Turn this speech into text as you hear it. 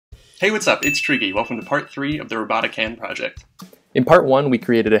Hey, what's up? It's Triggy. Welcome to part 3 of the robotic hand project. In part 1, we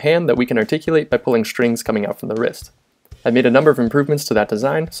created a hand that we can articulate by pulling strings coming out from the wrist. I made a number of improvements to that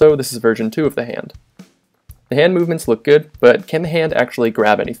design, so this is version 2 of the hand. The hand movements look good, but can the hand actually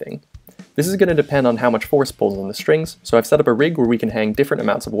grab anything? This is going to depend on how much force pulls on the strings, so I've set up a rig where we can hang different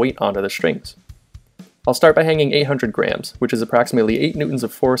amounts of weight onto the strings. I'll start by hanging 800 grams, which is approximately 8 newtons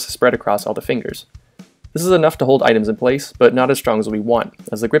of force spread across all the fingers. This is enough to hold items in place, but not as strong as we want,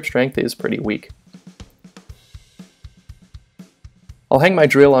 as the grip strength is pretty weak. I'll hang my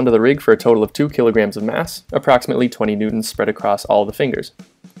drill onto the rig for a total of 2 kilograms of mass, approximately 20 newtons spread across all the fingers.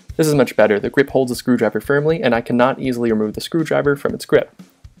 This is much better. The grip holds the screwdriver firmly, and I cannot easily remove the screwdriver from its grip.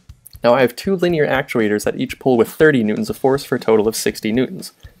 Now I have 2 linear actuators that each pull with 30 newtons of force for a total of 60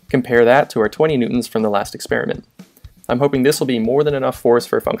 newtons. Compare that to our 20 newtons from the last experiment. I'm hoping this will be more than enough force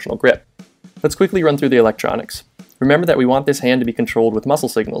for a functional grip. Let's quickly run through the electronics. Remember that we want this hand to be controlled with muscle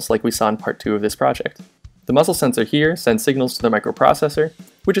signals like we saw in part 2 of this project. The muscle sensor here sends signals to the microprocessor,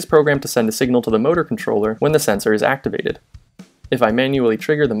 which is programmed to send a signal to the motor controller when the sensor is activated. If I manually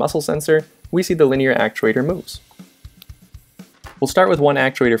trigger the muscle sensor, we see the linear actuator moves. We'll start with one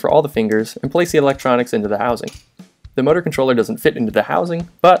actuator for all the fingers and place the electronics into the housing. The motor controller doesn't fit into the housing,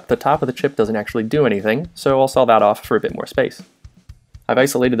 but the top of the chip doesn't actually do anything, so I'll saw that off for a bit more space. I've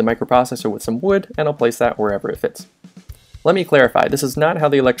isolated the microprocessor with some wood, and I'll place that wherever it fits. Let me clarify, this is not how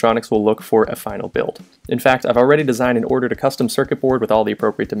the electronics will look for a final build. In fact, I've already designed and ordered a custom circuit board with all the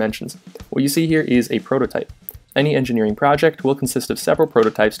appropriate dimensions. What you see here is a prototype. Any engineering project will consist of several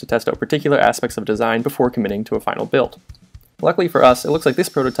prototypes to test out particular aspects of design before committing to a final build. Luckily for us, it looks like this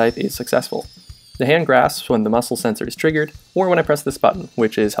prototype is successful. The hand grasps when the muscle sensor is triggered, or when I press this button,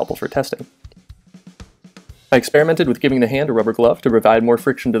 which is helpful for testing. I experimented with giving the hand a rubber glove to provide more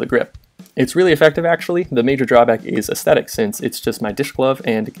friction to the grip. It's really effective actually. The major drawback is aesthetics, since it's just my dish glove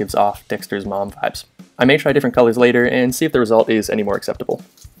and it gives off Dexter's mom vibes. I may try different colors later and see if the result is any more acceptable.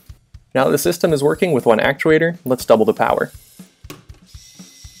 Now that the system is working with one actuator, let's double the power.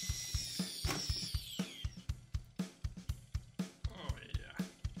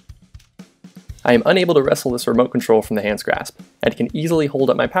 I am unable to wrestle this remote control from the hand's grasp, and can easily hold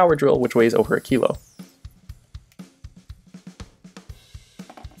up my power drill, which weighs over 1 kilo.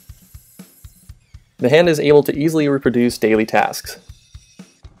 The hand is able to easily reproduce daily tasks.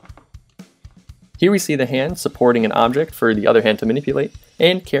 Here we see the hand supporting an object for the other hand to manipulate,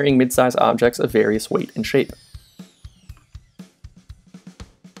 and carrying mid-size objects of various weight and shape.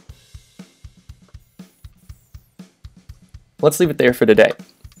 Let's leave it there for today.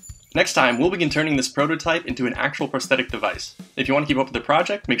 Next time, we'll begin turning this prototype into an actual prosthetic device. If you want to keep up with the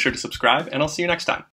project, make sure to subscribe, and I'll see you next time.